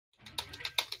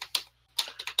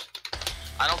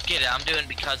I don't get it. I'm doing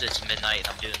because it's midnight and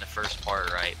I'm doing the first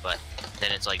part right, but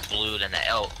then it's like blue and the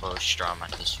elbow strum. I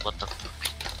just what the fuck?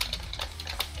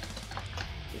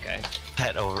 Okay.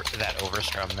 That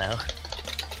overstrum though.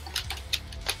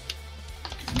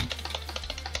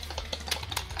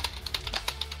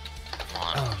 Come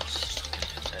on. Oh.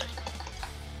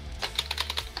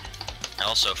 I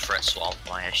also fret swap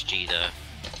my SG to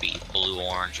be blue,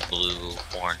 orange, blue,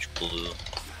 orange, blue.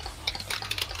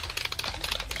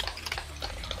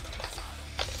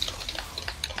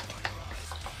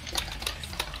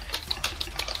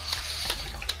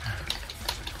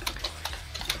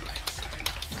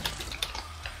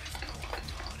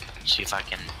 See if I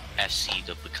can SC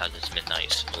the because it's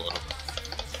midnight solo.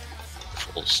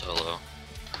 Full solo.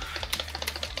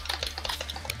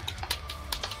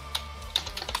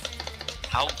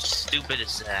 How stupid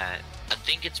is that? I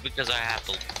think it's because I have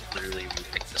to literally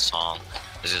repick the song.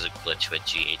 This is a glitch with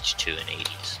GH2 and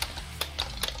 80s.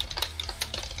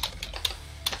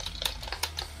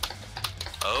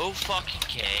 Oh fucking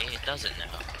K, it doesn't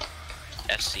know.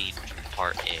 SC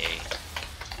part A.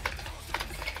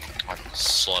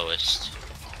 Slowest.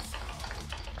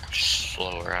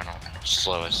 Slower, I don't know.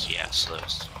 Slowest, yeah,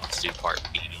 slowest. Let's do part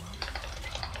B.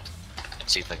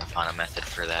 Let's see if I can find a method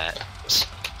for that.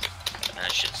 And I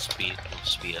should speed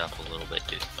up a little bit,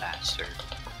 do it faster.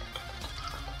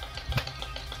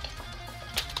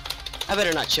 I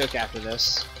better not choke after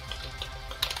this.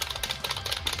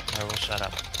 I will shut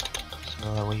up.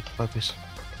 So that way you focus.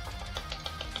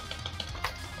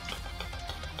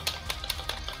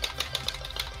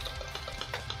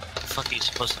 What the fuck are you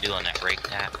supposed to do on that rake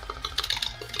tap?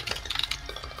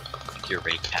 I think your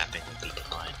rake tapping would be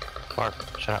fine.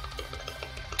 Bark, shut up.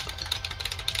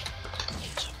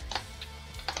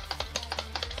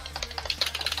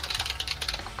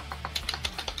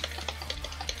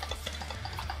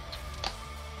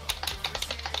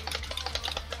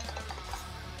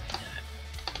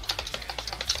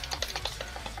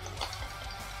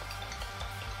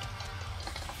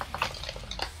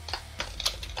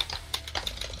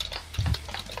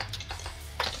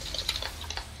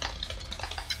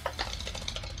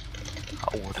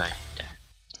 How would I hit that?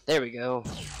 There we go.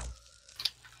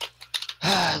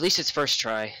 At least it's first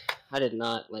try. I did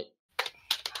not, like...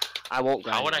 I won't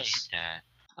grind How would I this. hit that?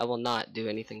 I will not do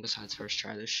anything besides first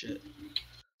try this shit.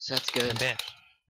 So that's good. Bitch.